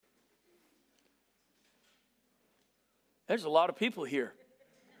There's a lot of people here.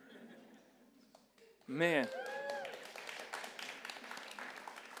 Man.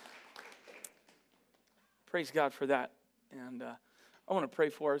 Praise God for that. And I want to pray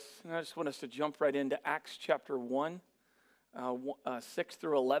for us. And I just want us to jump right into Acts chapter 1, 6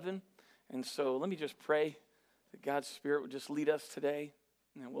 through 11. And so let me just pray that God's Spirit would just lead us today.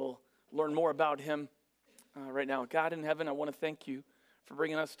 And we'll learn more about him right now. God in heaven, I want to thank you for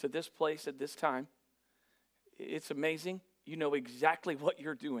bringing us to this place at this time. It's amazing. You know exactly what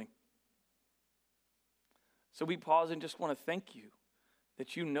you're doing. So we pause and just want to thank you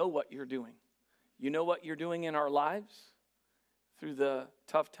that you know what you're doing. You know what you're doing in our lives through the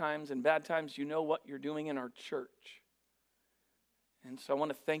tough times and bad times. You know what you're doing in our church. And so I want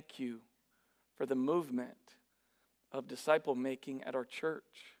to thank you for the movement of disciple making at our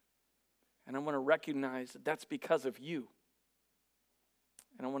church. And I want to recognize that that's because of you.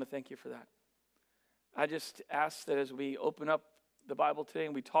 And I want to thank you for that. I just ask that as we open up the Bible today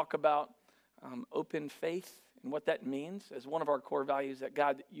and we talk about open faith and what that means as one of our core values, that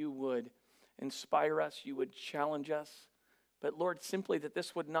God, that you would inspire us, you would challenge us. But Lord, simply that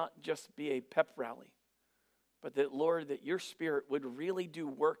this would not just be a pep rally, but that, Lord, that your Spirit would really do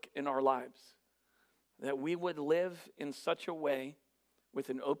work in our lives, that we would live in such a way with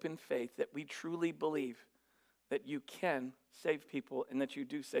an open faith that we truly believe that you can save people and that you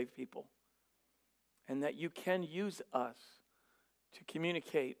do save people, and that you can use us to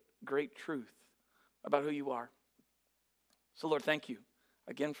communicate great truth about who you are. So, Lord, thank you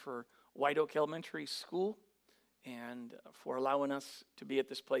again for White Oak Elementary School and for allowing us to be at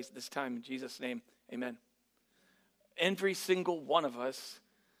this place at this time. In Jesus' name, amen. Every single one of us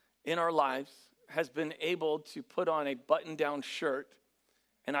in our lives has been able to put on a button-down shirt,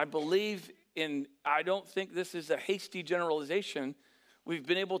 and I don't think this is a hasty generalization, we've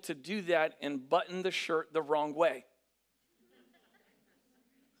been able to do that and button the shirt the wrong way.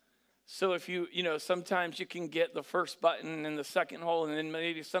 So if sometimes you can get the first button in the second hole, and then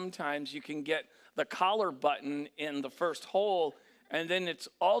maybe sometimes you can get the collar button in the first hole, and then it's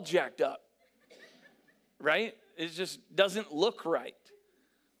all jacked up, right? It just doesn't look right.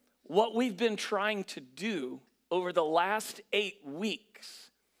 What we've been trying to do over the last 8 weeks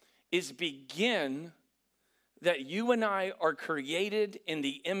is begin that you and I are created in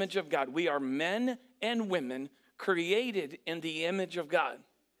the image of God. We are men and women created in the image of God.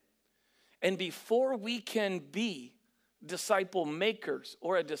 And before we can be disciple makers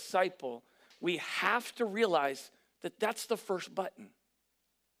or a disciple, we have to realize that that's the first button.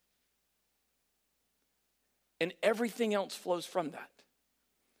 And everything else flows from that.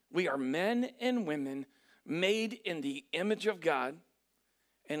 We are men and women made in the image of God,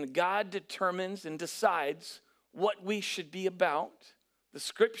 and God determines and decides what we should be about. The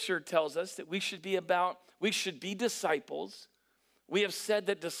scripture tells us that we should be disciples. We have said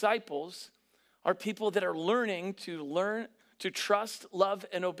that disciples are people that are learning to trust, love,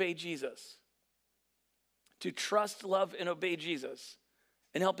 and obey Jesus. To trust, love, and obey Jesus,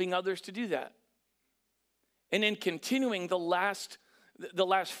 and helping others to do that. And in continuing the last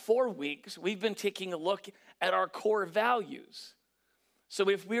 4 weeks, we've been taking a look at our core values. So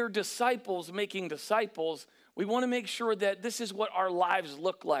if we're disciples making disciples, we want to make sure that this is what our lives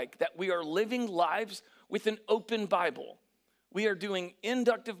look like, that we are living lives with an open Bible. We are doing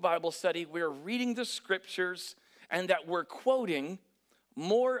inductive Bible study. We're reading the scriptures, and that we're quoting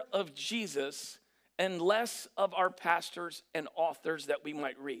more of Jesus and less of our pastors and authors that we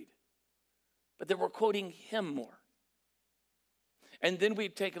might read, but that we're quoting him more. And then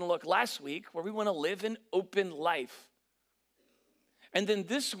we've taken a look last week where we want to live an open life. And then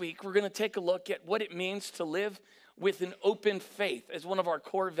this week, we're going to take a look at what it means to live with an open faith as one of our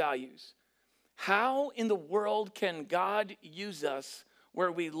core values. How in the world can God use us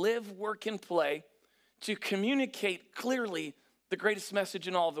where we live, work, and play to communicate clearly the greatest message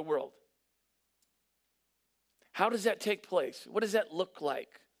in all of the world? How does that take place? What does that look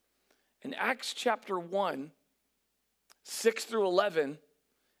like? In Acts chapter 1, 6 through 11,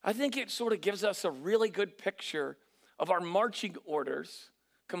 I think it sort of gives us a really good picture of our marching orders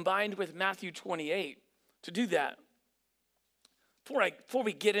combined with Matthew 28 to do that. Before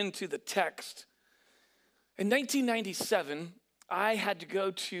we get into the text, in 1997, I had to go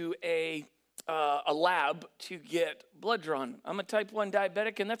to a lab to get blood drawn. I'm a type 1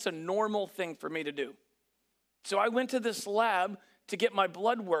 diabetic, and that's a normal thing for me to do. So I went to this lab to get my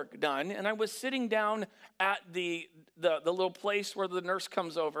blood work done, and I was sitting down at the little place where the nurse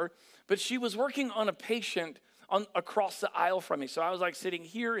comes over, but she was working on a patient across the aisle from me. So I was like sitting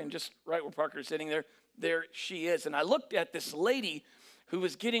here, and just right where Parker's sitting there she is. And I looked at this lady who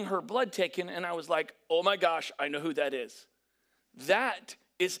was getting her blood taken, and I was like, oh my gosh, I know who that is. That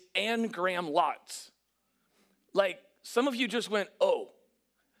is Anne Graham Lotz. Like, some of you just went, oh.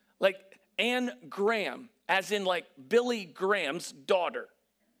 Like, Anne Graham, as in like Billy Graham's daughter.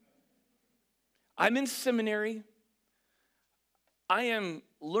 I'm in seminary. I am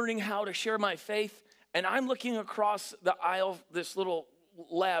learning how to share my faith, and I'm looking across the aisle, this little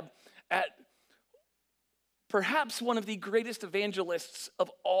lab, at perhaps one of the greatest evangelists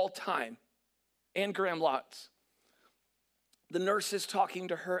of all time, Anne Graham Lotz. The nurse is talking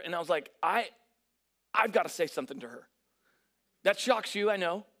to her, and I was like, I've got to say something to her. That shocks you, I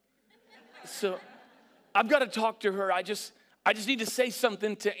know. So I've got to talk to her. I just need to say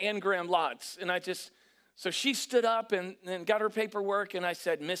something to Anne Graham Lotz. And so she stood up and got her paperwork, and I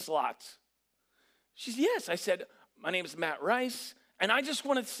said, Miss Lotz. She said, yes. I said, my name is Matt Rice, and I just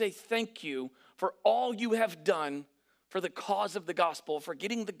wanted to say thank you for all you have done for the cause of the gospel, for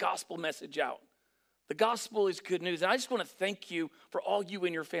getting the gospel message out. The gospel is good news, and I just want to thank you for all you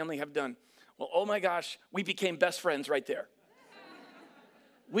and your family have done. Well, oh my gosh, we became best friends right there.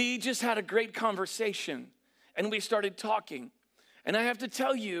 We just had a great conversation, and we started talking. And I have to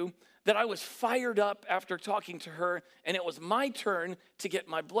tell you that I was fired up after talking to her, and it was my turn to get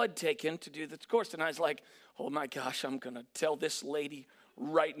my blood taken to do this course. And I was like, oh my gosh, I'm going to tell this lady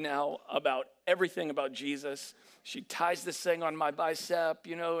right now about everything about Jesus. She ties this thing on my bicep,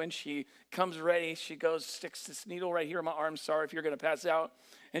 and she comes ready. She goes, sticks this needle right here in my arm. Sorry if you're going to pass out.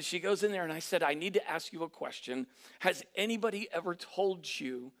 And she goes in there, and I said, I need to ask you a question. Has anybody ever told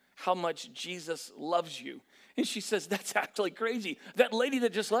you how much Jesus loves you? And she says, that's actually crazy. That lady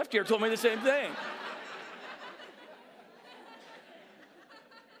that just left here told me the same thing.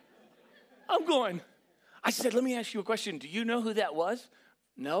 I'm going, I said, let me ask you a question. Do you know who that was?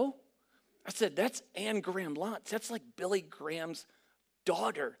 No. I said, that's Anne Graham Lotz. That's like Billy Graham's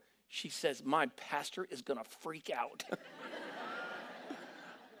daughter. She says, my pastor is going to freak out.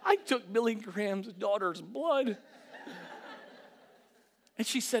 I took Billy Graham's daughter's blood. And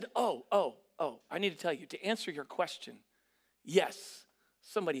she said, oh, I need to tell you, to answer your question, yes,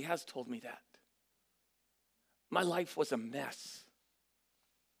 somebody has told me that. My life was a mess.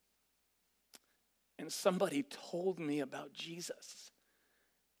 And somebody told me about Jesus,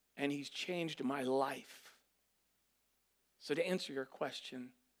 and he's changed my life. So to answer your question,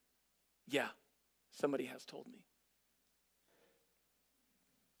 yeah, somebody has told me.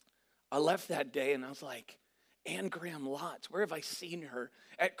 I left that day and I was like, Anne Graham Lotz, where have I seen her?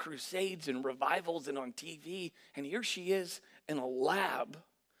 At crusades and revivals and on TV. And here she is in a lab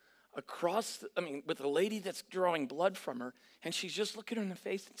with a lady that's drawing blood from her. And she's just looking her in the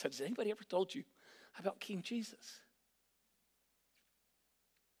face and says, has anybody ever told you about King Jesus?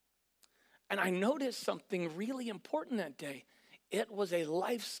 And I noticed something really important that day. It was a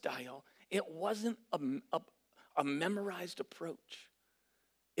lifestyle. It wasn't a memorized approach.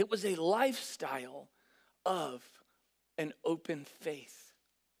 It was a lifestyle of an open faith.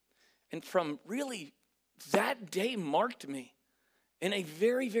 And from really that day marked me in a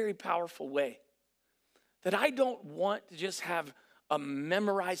very, very powerful way. That I don't want to just have a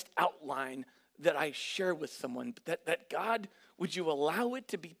memorized outline that I share with someone, but that God, would you allow it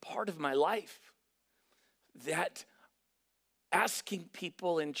to be part of my life? That asking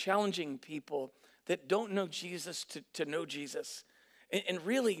people and challenging people that don't know Jesus to know Jesus. And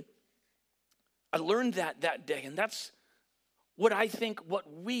really, I learned that day, and that's what I think what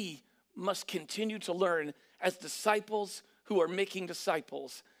we must continue to learn as disciples who are making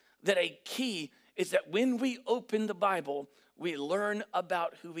disciples, that a key is that when we open the Bible, we learn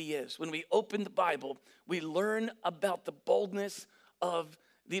about who he is. When we open the Bible, we learn about the boldness of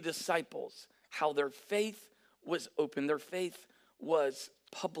the disciples, how their faith was open, their faith was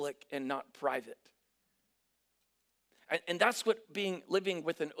public and not private. And that's what living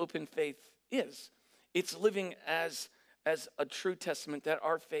with an open faith is. It's living as a true testament that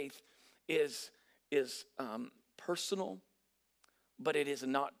our faith is personal, but it is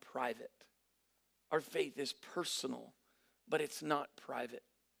not private. Our faith is personal, but it's not private.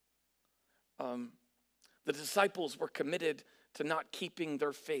 The disciples were committed to not keeping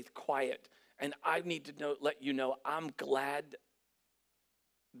their faith quiet. And I need to let you know, I'm glad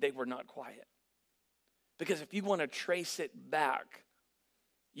they were not quiet. Because if you want to trace it back,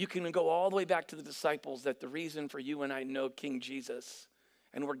 you can go all the way back to the disciples, that the reason for you and I know King Jesus,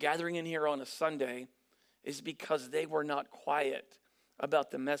 and we're gathering in here on a Sunday, is because they were not quiet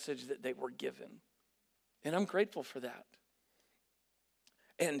about the message that they were given. And I'm grateful for that.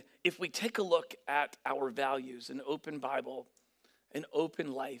 And if we take a look at our values, an open Bible, an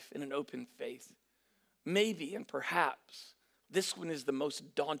open life, and an open faith, maybe and perhaps this one is the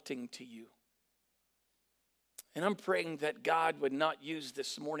most daunting to you. And I'm praying that God would not use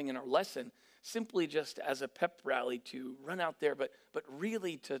this morning in our lesson simply just as a pep rally to run out there, but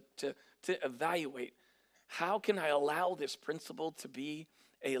really to evaluate, how can I allow this principle to be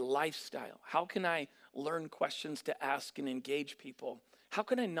a lifestyle? How can I learn questions to ask and engage people? How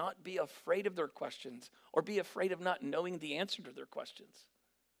can I not be afraid of their questions or be afraid of not knowing the answer to their questions?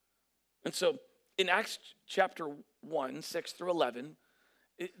 And so in Acts chapter 1, 6 through 11,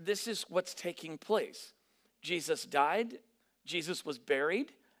 this is what's taking place. Jesus died, Jesus was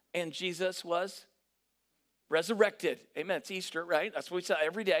buried, and Jesus was resurrected. Amen. It's Easter, right? That's what we say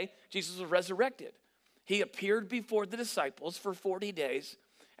every day. Jesus was resurrected. He appeared before the disciples for 40 days,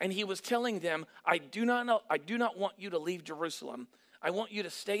 and he was telling them, I do not want you to leave Jerusalem. I want you to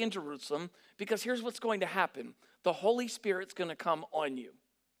stay in Jerusalem, because here's what's going to happen. The Holy Spirit's going to come on you.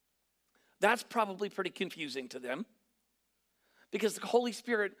 That's probably pretty confusing to them, because the Holy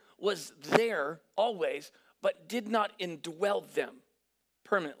Spirit was there always, but did not indwell them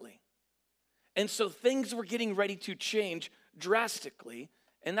permanently. And so things were getting ready to change drastically.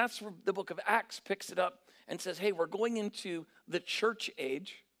 And that's where the book of Acts picks it up and says, hey, we're going into the church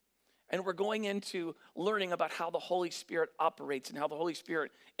age, and we're going into learning about how the Holy Spirit operates and how the Holy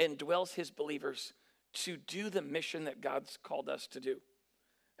Spirit indwells his believers to do the mission that God's called us to do.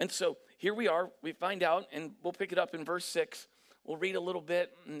 And so here we are. We find out, and we'll pick it up in verse 6. We'll read a little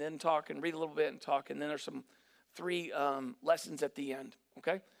bit and then talk, and read a little bit and talk, and then there's some 3 lessons at the end,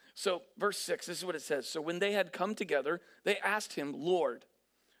 okay? So verse 6, this is what it says. So when they had come together, they asked him, Lord,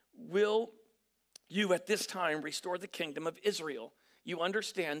 will you at this time restore the kingdom of Israel? You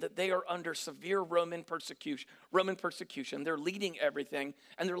understand that they are under severe Roman persecution. They're leading everything.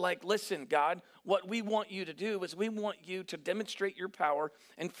 And they're like, listen, God, what we want you to do is we want you to demonstrate your power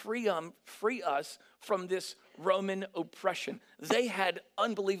and free us from this Roman oppression. They had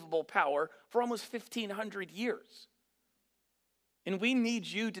unbelievable power for almost 1,500 years. And we need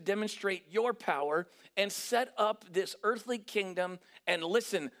you to demonstrate your power and set up this earthly kingdom and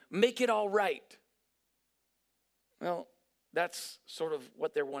listen, make it all right. Well, that's sort of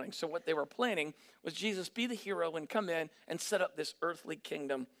what they're wanting. So what they were planning was Jesus be the hero and come in and set up this earthly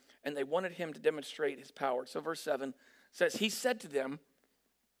kingdom. And they wanted him to demonstrate his power. So verse 7 says, he said to them,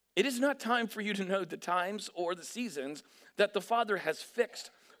 it is not time for you to know the times or the seasons that the Father has fixed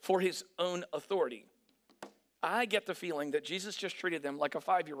for his own authority. I get the feeling that Jesus just treated them like a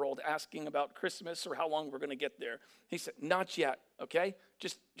 5-year-old asking about Christmas or how long we're going to get there. He said, not yet, okay?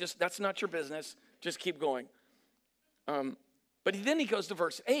 Just that's not your business. Just keep going. But then he goes to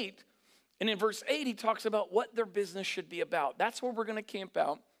verse 8, and in verse 8, he talks about what their business should be about. That's where we're going to camp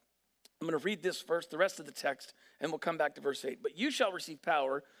out. I'm going to read this first, the rest of the text, and we'll come back to verse 8. But you shall receive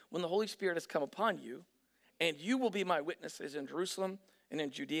power when the Holy Spirit has come upon you, and you will be my witnesses in Jerusalem and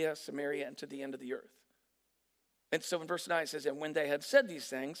in Judea, Samaria, and to the end of the earth. And so in verse 9 it says, and when they had said these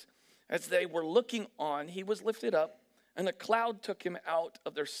things, as they were looking on, he was lifted up, and a cloud took him out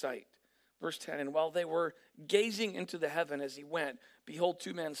of their sight. Verse 10, and while they were gazing into the heaven as he went, behold,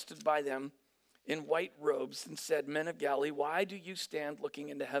 2 men stood by them in white robes and said, men of Galilee, why do you stand looking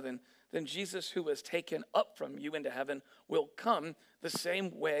into heaven? Then Jesus, who was taken up from you into heaven, will come the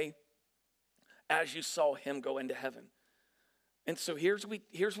same way as you saw him go into heaven. And so here's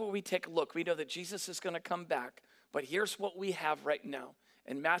where we take a look. We know that Jesus is going to come back, but here's what we have right now.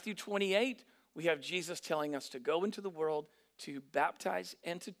 In Matthew 28, we have Jesus telling us to go into the world to baptize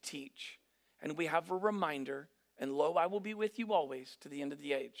and to teach. And we have a reminder, and lo, I will be with you always to the end of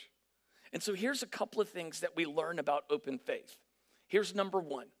the age. And so here's a couple of things that we learn about open faith. Here's number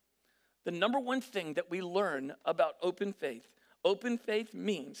 1. The number 1 thing that we learn about open faith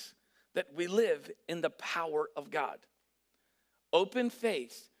means that we live in the power of God. Open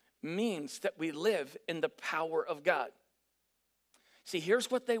faith means that we live in the power of God. See, here's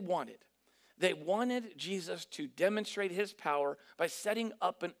what they wanted. They wanted Jesus to demonstrate his power by setting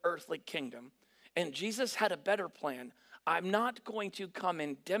up an earthly kingdom. And Jesus had a better plan. I'm not going to come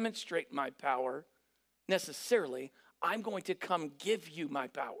and demonstrate my power necessarily. I'm going to come give you my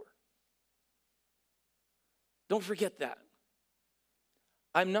power. Don't forget that.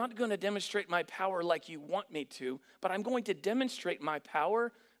 I'm not going to demonstrate my power like you want me to, but I'm going to demonstrate my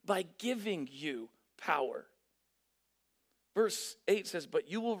power by giving you power. Verse 8 says,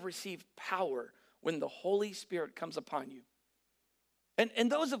 but you will receive power when the Holy Spirit comes upon you. And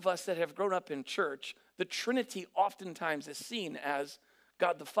those of us that have grown up in church, the Trinity oftentimes is seen as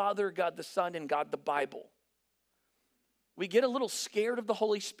God the Father, God the Son, and God the Bible. We get a little scared of the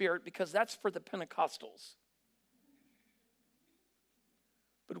Holy Spirit because that's for the Pentecostals.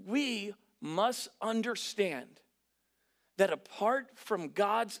 But we must understand that apart from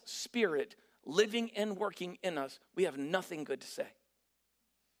God's Spirit living and working in us, we have nothing good to say.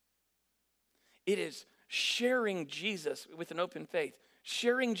 It is sharing Jesus with an open faith,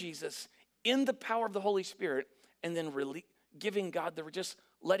 sharing Jesus in the power of the Holy Spirit, and then giving God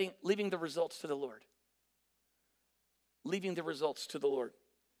leaving the results to the Lord. Leaving the results to the Lord.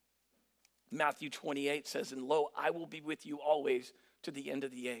 Matthew 28 says, and lo, I will be with you always to the end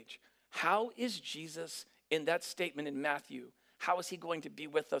of the age. How is Jesus in that statement in Matthew? How is he going to be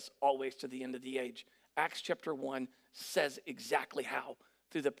with us always to the end of the age? Acts chapter 1 says exactly how,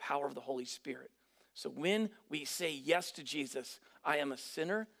 through the power of the Holy Spirit. So when we say yes to Jesus, I am a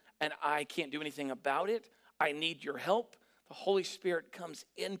sinner and I can't do anything about it. I need your help. The Holy Spirit comes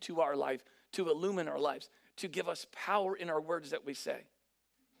into our life to illumine our lives, to give us power in our words that we say,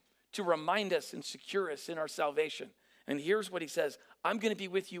 to remind us and secure us in our salvation. And here's what he says, I'm going to be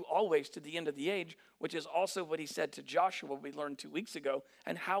with you always to the end of the age, which is also what he said to Joshua we learned 2 weeks ago.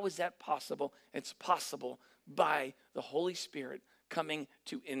 And how is that possible? It's possible by the Holy Spirit coming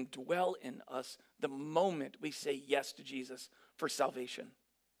to indwell in us the moment we say yes to Jesus for salvation.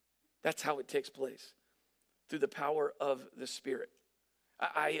 That's how it takes place, through the power of the Spirit.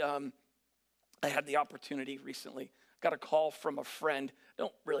 I had the opportunity recently, got a call from a friend.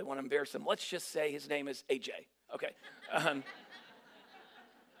 Don't really want to embarrass him. Let's just say his name is AJ. Okay.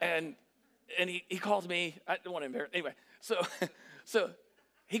 And he called me. I don't want to embarrass. Anyway, so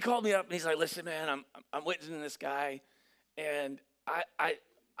he called me up and he's like, listen, man, I'm witnessing this guy, and I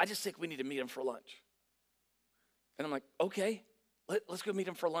just think we need to meet him for lunch. And I'm like, okay, let's go meet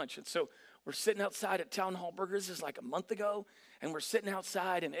him for lunch. And so we're sitting outside at Town Hall Burgers. This is like a month ago, and we're sitting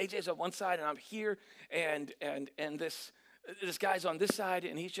outside, and AJ's on one side, and I'm here, and this guy's on this side,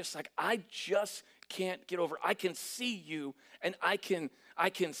 and he's just like, I just can't get over. I can see you, and I can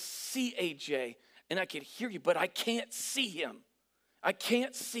see AJ, and I can hear you, but I can't see him. I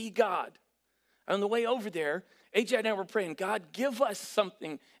can't see God. On the way over there, AJ and I were praying, God, give us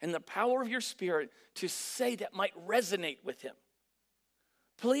something in the power of your Spirit to say that might resonate with him.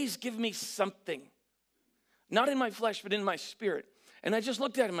 Please give me something, not in my flesh, but in my spirit. And I just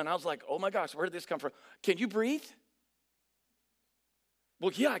looked at him and I was like, oh my gosh, where did this come from? Can you breathe?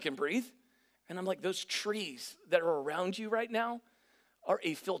 Well, yeah, I can breathe. And I'm like, those trees that are around you right now are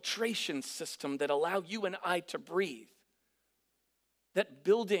a filtration system that allow you and I to breathe. That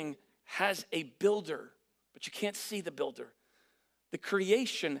building has a builder, but you can't see the builder. The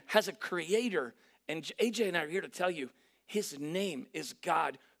creation has a creator. And AJ and I are here to tell you, his name is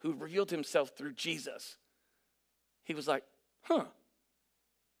God, who revealed himself through Jesus. He was like,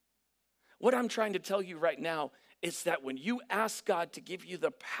 What I'm trying to tell you right now is that when you ask God to give you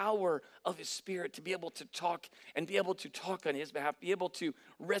the power of his Spirit to be able to talk and be able to talk on his behalf, be able to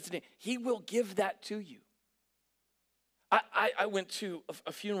resonate, he will give that to you. I went to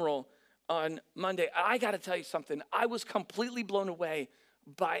a funeral on Monday. I got to tell you something. I was completely blown away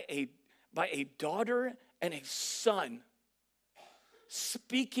by a daughter and a son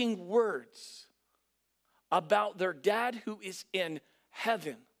speaking words about their dad who is in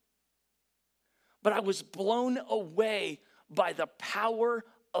heaven. But I was blown away by the power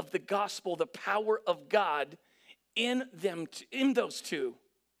of the gospel, the power of God in them, in those two,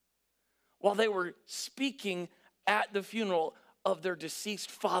 while they were speaking at the funeral of their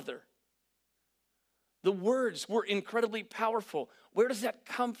deceased father. The words were incredibly powerful. Where does that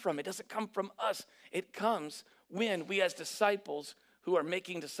come from? It doesn't come from us. It comes when we as disciples who are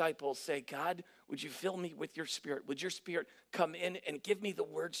making disciples say, God, would you fill me with your Spirit? Would your Spirit come in and give me the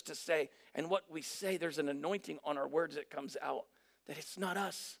words to say? And what we say, there's an anointing on our words that comes out, that it's not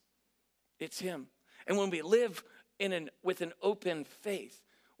us, it's him. And when we live with an open faith,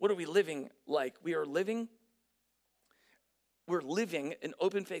 what are we living like? We're living in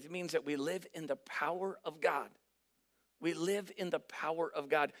open faith. It means that we live in the power of God. We live in the power of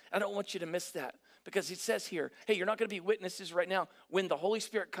God. I don't want you to miss that, because it says here, hey, you're not going to be witnesses right now. When the Holy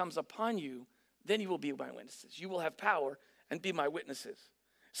Spirit comes upon you, then you will be my witnesses. You will have power and be my witnesses.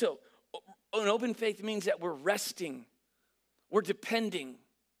 So an open faith means that we're resting, we're depending,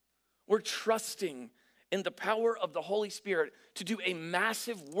 we're trusting in the power of the Holy Spirit to do a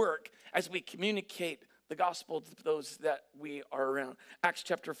massive work as we communicate the gospel to those that we are around. Acts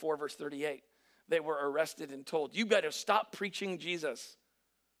chapter 4, verse 38. They were arrested and told, you better stop preaching Jesus.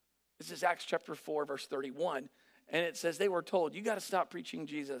 This is Acts chapter 4, verse 31. And it says they were told, you got to stop preaching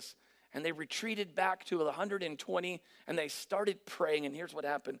Jesus. And they retreated back to 120, and they started praying. And here's what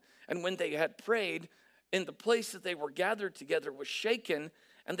happened. And when they had prayed, in the place that they were gathered together was shaken,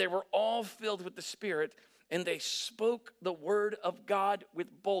 and they were all filled with the Spirit, and they spoke the word of God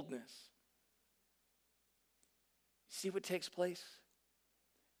with boldness. See what takes place?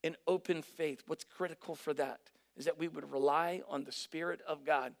 In open faith, what's critical for that is that we would rely on the Spirit of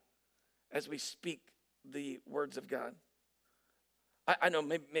God as we speak the words of God. I know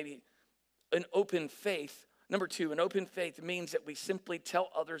maybe an open faith, number two, an open faith means that we simply tell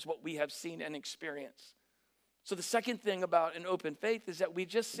others what we have seen and experienced. So the second thing about an open faith is that we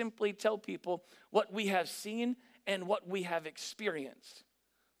just simply tell people what we have seen and what we have experienced.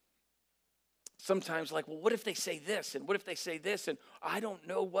 Sometimes like, well, what if they say this? And what if they say this? And I don't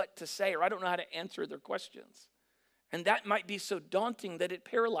know what to say, or I don't know how to answer their questions. And that might be so daunting that it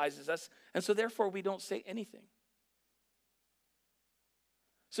paralyzes us. And so therefore we don't say anything.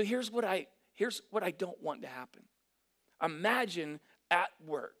 So here's what I don't want to happen. Imagine at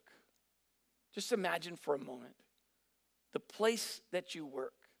work. Just imagine for a moment the place that you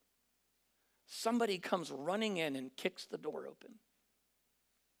work. Somebody comes running in and kicks the door open.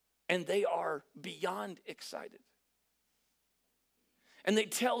 And they are beyond excited. And they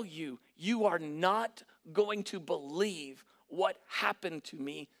tell you, you are not going to believe what happened to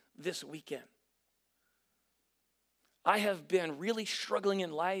me this weekend. I have been really struggling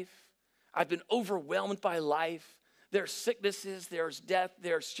in life. I've been overwhelmed by life. There's sicknesses, there's death,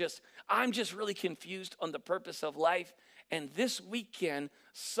 I'm just really confused on the purpose of life. And this weekend,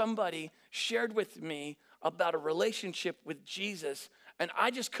 somebody shared with me about a relationship with Jesus, and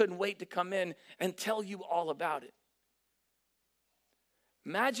I just couldn't wait to come in and tell you all about it.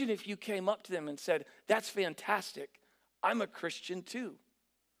 Imagine if you came up to them and said, that's fantastic. I'm a Christian too.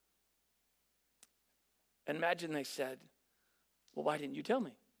 And imagine they said, well, why didn't you tell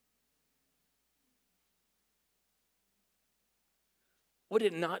me? Would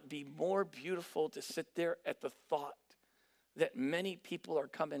it not be more beautiful to sit there at the thought that many people are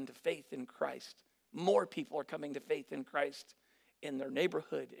coming to faith in Christ? More people are coming to faith in Christ in their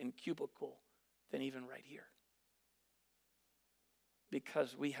neighborhood, in cubicle, than even right here.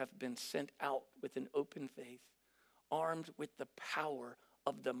 Because we have been sent out with an open faith, armed with the power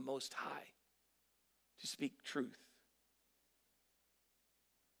of the Most High to speak truth.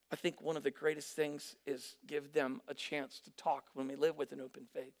 I think one of the greatest things is give them a chance to talk when we live with an open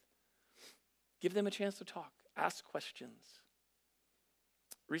faith. Give them a chance to talk. Ask questions.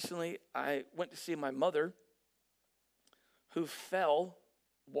 Recently, I went to see my mother who fell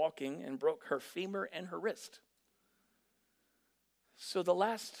walking and broke her femur and her wrist. So the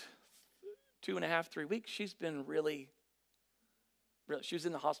last 2.5, 3 weeks, she's been really, she was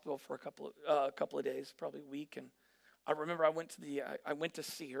in the hospital for a couple of days, probably a week. And I remember I went to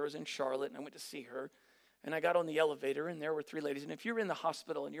see her. I was in Charlotte, and I went to see her. And I got on the elevator, and there were 3 ladies. And if you're in the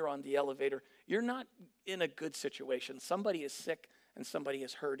hospital and you're on the elevator, you're not in a good situation. Somebody is sick, and somebody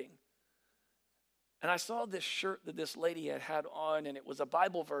is hurting. And I saw this shirt that this lady had on, and it was a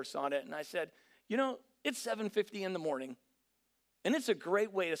Bible verse on it. And I said, it's 7:50 in the morning, and it's a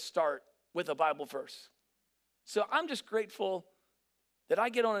great way to start with a Bible verse. So I'm just grateful that I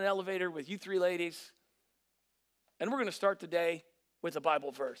get on an elevator with you 3 ladies, and we're going to start the day with a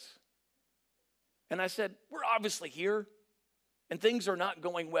Bible verse. And I said, we're obviously here, and things are not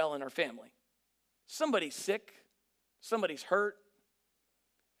going well in our family. Somebody's sick, somebody's hurt.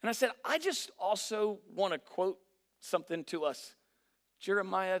 And I said, I just also want to quote something to us.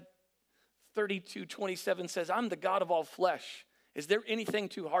 Jeremiah 32:27 says, I'm the God of all flesh. Is there anything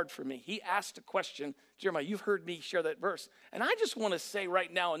too hard for me? He asked a question. Jeremiah, you've heard me share that verse. And I just want to say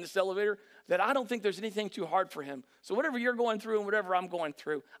right now in this elevator that I don't think there's anything too hard for him. So whatever you're going through and whatever I'm going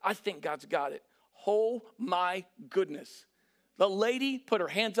through, I think God's got it. Oh my goodness. The lady put her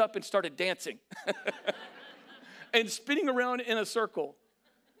hands up and started dancing and spinning around in a circle.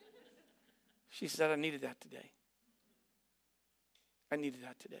 She said, I needed that today. I needed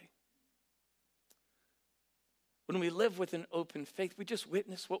that today. When we live with an open faith, we just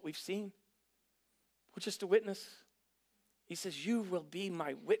witness what we've seen. We're just a witness. He says, you will be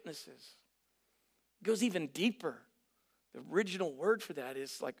my witnesses. It goes even deeper. The original word for that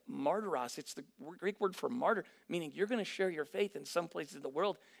is like martyros. It's the Greek word for martyr, meaning you're going to share your faith in some places in the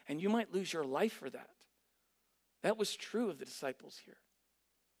world, and you might lose your life for that. That was true of the disciples here.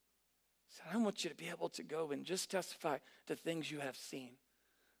 So I want you to be able to go and just testify to things you have seen.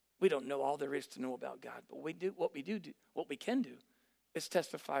 We don't know all there is to know about God, but what we can do is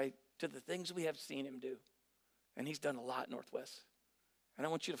testify to the things we have seen him do. And he's done a lot, Northwest. And I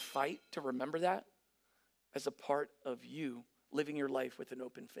want you to fight to remember that as a part of you living your life with an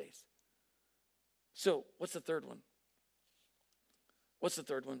open faith. So, what's the third one? What's the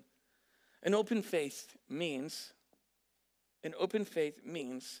third one? An open faith means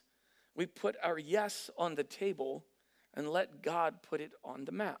we put our yes on the table and let God put it on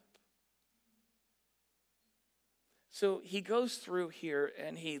the map. So he goes through here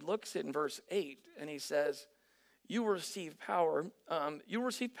and he looks in verse 8 and he says, you will receive power. You will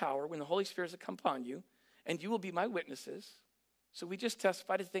receive power when the Holy Spirit has come upon you, and you will be my witnesses. So we just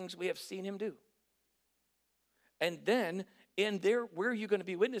testify to things we have seen him do. And then in there, where are you going to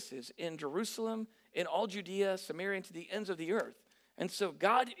be witnesses? In Jerusalem, in all Judea, Samaria, and to the ends of the earth. And so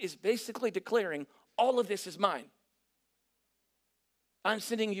God is basically declaring, all of this is mine. I'm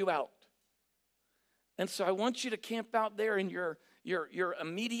sending you out. And so I want you to camp out there in your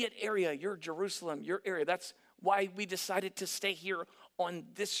immediate area, your Jerusalem, your area. That's why we decided to stay here on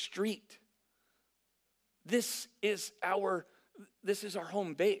this street. This is our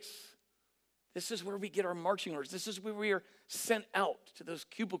home base. This is where we get our marching orders. This is where we are sent out to those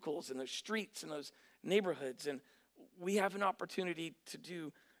cubicles and those streets and those neighborhoods. And we have an opportunity to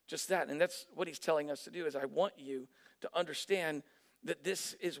do just that. And that's what he's telling us to do, is I want you to understand that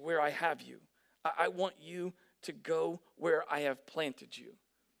this is where I have you. I want you to go where I have planted you.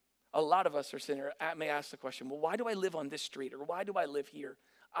 A lot of us are sitting here, may ask the question, well, why do I live on this street, or why do I live here?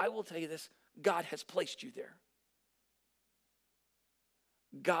 I will tell you this, God has placed you there.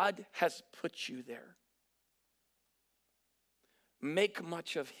 God has put you there. Make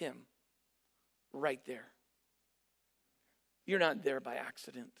much of him right there. You're not there by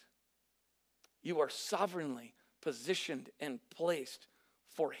accident. You are sovereignly positioned and placed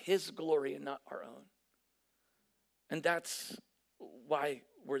for his glory and not our own. And that's why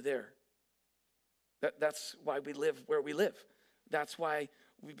we're there. That's why we live where we live. That's why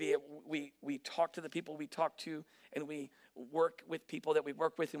we talk to the people we talk to, and we work with people that we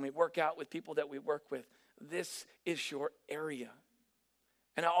work with, and we work out with people that we work with. This is your area.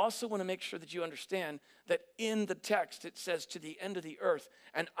 And I also want to make sure that you understand that in the text it says to the end of the earth.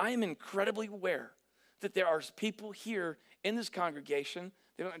 And I am incredibly aware that there are people here in this congregation,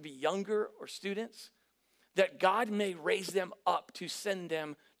 they might be younger or students, that God may raise them up to send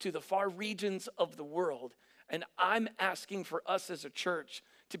them to the far regions of the world. And I'm asking for us as a church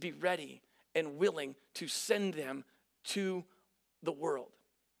to be ready and willing to send them to the world.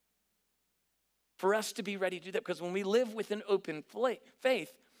 For us to be ready to do that, because when we live with an open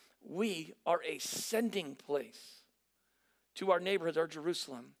faith, we are a sending place to our neighborhoods, our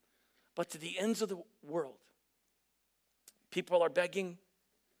Jerusalem, but to the ends of the world. People are begging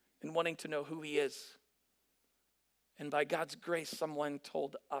and wanting to know who he is. And by God's grace, someone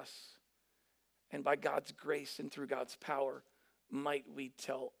told us. And by God's grace and through God's power, might we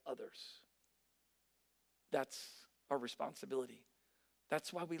tell others. That's our responsibility.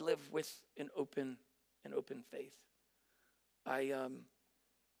 That's why we live with an open faith. I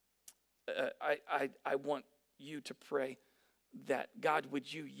want you to pray that God,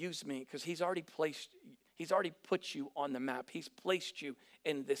 would you use me? Because he's already put you on the map. He's placed you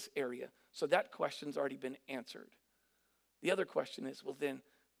in this area. So that question's already been answered. The other question is, well then,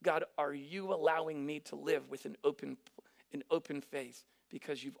 God, are you allowing me to live with an open faith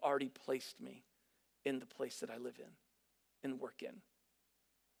because you've already placed me in the place that I live in and work in?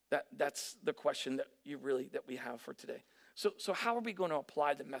 That's the question that we have for today. So how are we going to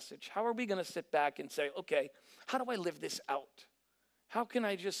apply the message? How are we going to sit back and say, okay, how do I live this out? How can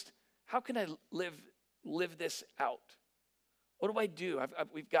I live this out? What do I do?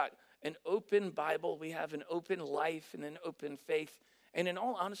 We've got an open Bible, we have an open life and an open faith. And in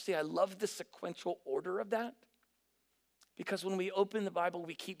all honesty, I love the sequential order of that. Because when we open the Bible,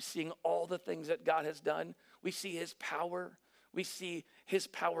 we keep seeing all the things that God has done. We see his power. We see his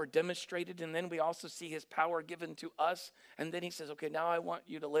power demonstrated, and then we also see his power given to us. And then he says, okay, now I want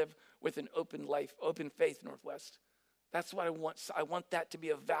you to live with an open life, open faith, Northwest. That's what I want. I want that to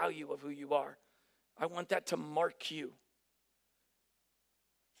be a value of who you are. I want that to mark you.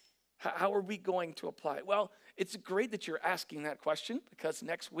 How are we going to apply it? Well, it's great that you're asking that question, because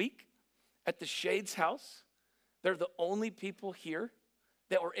next week at the Shades house, they're the only people here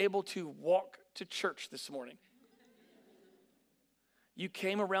that were able to walk to church this morning. You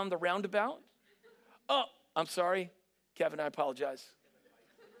came around the roundabout? Oh, I'm sorry. Kevin, I apologize.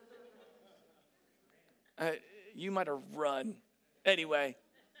 You might have run. Anyway,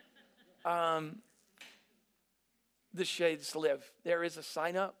 the Shades live. There is a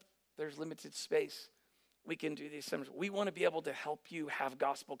sign up. There's limited space. We can do these seminars. We want to be able to help you have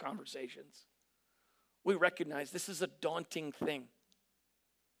gospel conversations. We recognize this is a daunting thing.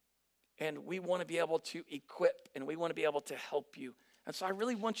 And we want to be able to equip, and we want to be able to help you. And so I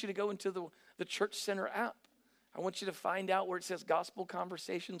really want you to go into the Church Center app. I want you to find out where it says Gospel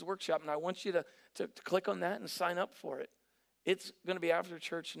Conversations Workshop, and I want you to click on that and sign up for it. It's going to be after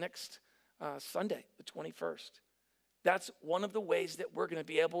church next Sunday, the 21st. That's one of the ways that we're going to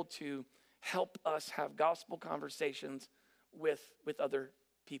be able to help us have gospel conversations with other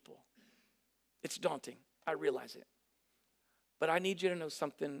people. It's daunting. I realize it. But I need you to know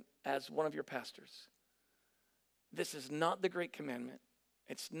something as one of your pastors. This is not the great commandment.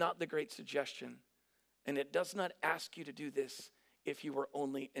 It's not the great suggestion. And it does not ask you to do this if you were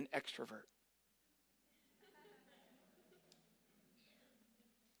only an extrovert.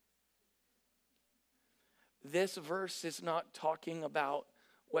 This verse is not talking about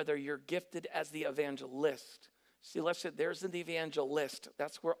whether you're gifted as the evangelist. See, let's say there's the evangelist.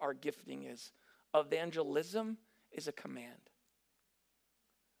 That's where our gifting is. Evangelism is a command.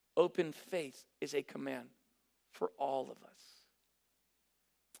 Open faith is a command for all of us.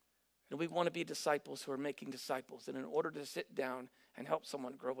 And we want to be disciples who are making disciples. And in order to sit down and help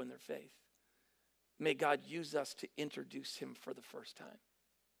someone grow in their faith, may God use us to introduce him for the first time.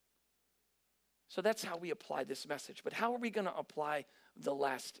 So that's how we apply this message. But how are we going to apply the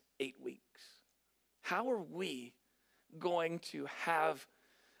last 8 weeks? How are we going to have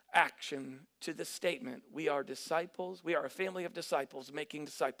action to the statement, we are disciples, we are a family of disciples making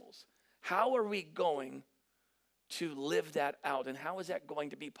disciples? How are we going to live that out? And how is that going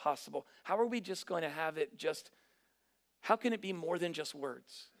to be possible? How are we just going to have it how can it be more than just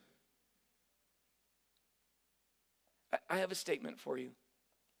words? I have a statement for you.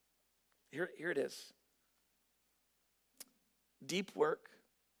 Here it is. Deep work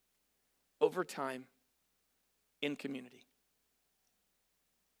over time in community.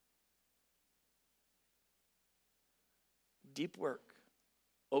 Deep work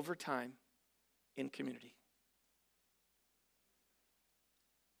over time in community.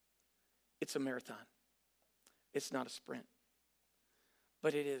 It's a marathon. It's not a sprint.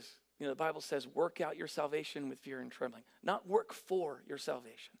 But it is. The Bible says, work out your salvation with fear and trembling. Not work for your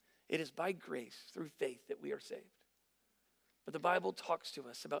salvation. It is by grace through faith that we are saved. But the Bible talks to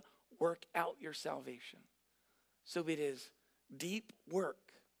us about work out your salvation. So it is deep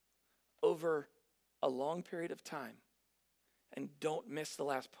work over a long period of time. And don't miss the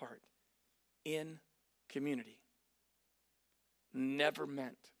last part. In community. Never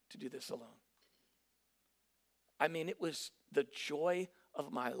meant to do this alone. I mean, it was the joy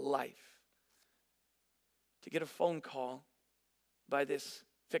of my life to get a phone call by this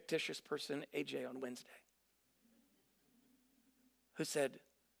fictitious person, AJ, on Wednesday, who said,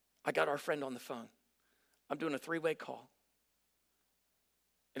 I got our friend on the phone. I'm doing a 3-way call,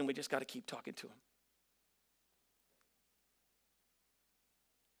 and we just got to keep talking to him.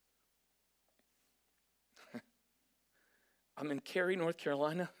 I'm in Cary, North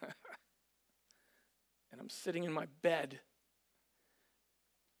Carolina, and I'm sitting in my bed,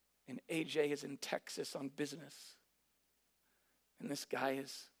 and AJ is in Texas on business. And this guy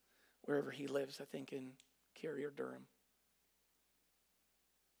is wherever he lives, I think in Cary or Durham.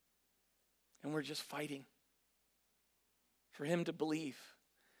 And we're just fighting for him to believe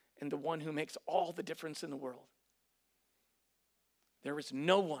in the one who makes all the difference in the world. There is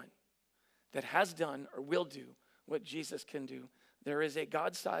no one that has done or will do what Jesus can do. There is a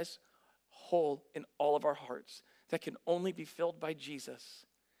God-sized hole in all of our hearts that can only be filled by Jesus.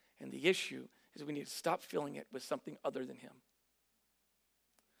 And the issue is we need to stop filling it with something other than him.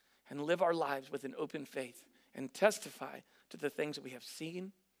 And live our lives with an open faith and testify to the things that we have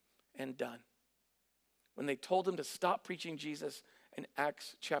seen and done. When they told him to stop preaching Jesus in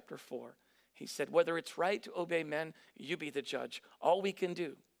Acts chapter 4, he said, whether it's right to obey men, you be the judge. All we can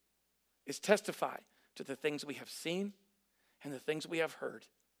do is testify to the things we have seen and the things we have heard.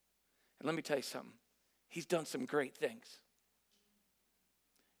 And let me tell you something. He's done some great things.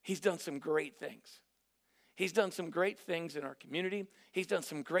 He's done some great things. He's done some great things in our community. He's done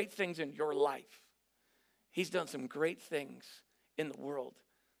some great things in your life. He's done some great things in the world.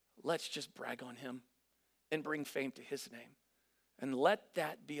 Let's just brag on him and bring fame to his name. And let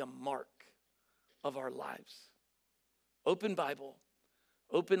that be a mark of our lives. Open Bible,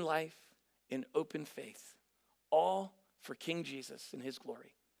 open life, and open faith. All for King Jesus and his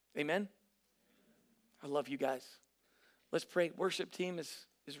glory. Amen? I love you guys. Let's pray. Worship team is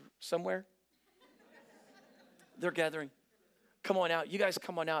somewhere. They're gathering. Come on out. You guys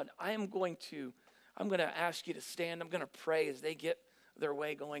come on out. I'm going to ask you to stand. I'm going to pray as they get their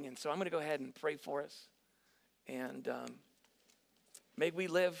way going. And so I'm going to go ahead and pray for us. And may we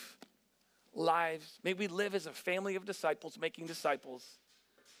live lives. May we live as a family of disciples making disciples.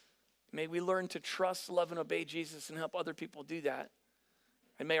 May we learn to trust, love, and obey Jesus and help other people do that.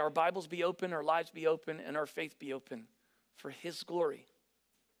 And may our Bibles be open, our lives be open, and our faith be open for his glory.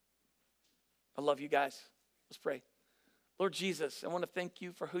 I love you guys. Let's pray. Lord Jesus, I want to thank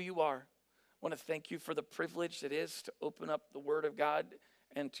you for who you are. I want to thank you for the privilege it is to open up the Word of God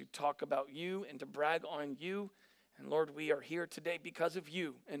and to talk about you and to brag on you. And Lord, we are here today because of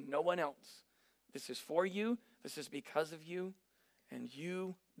you and no one else. This is for you. This is because of you. And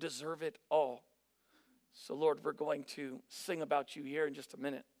you deserve it all. So Lord, we're going to sing about you here in just a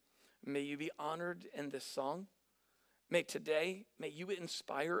minute. May you be honored in this song. May you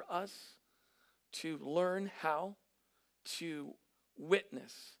inspire us to learn how to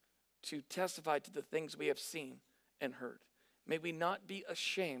witness, to testify to the things we have seen and heard. May we not be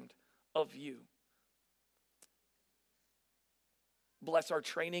ashamed of you. Bless our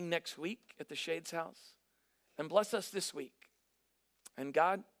training next week at the Shades House. And bless us this week. And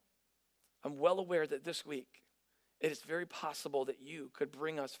God, I'm well aware that this week it is very possible that you could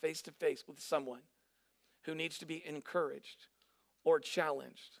bring us face to face with someone who needs to be encouraged or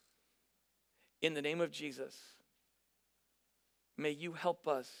challenged. In the name of Jesus, may you help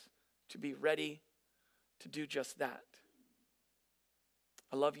us to be ready to do just that.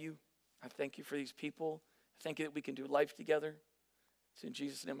 I love you. I thank you for these people. I thank you that we can do life together. It's in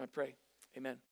Jesus' name I pray. Amen.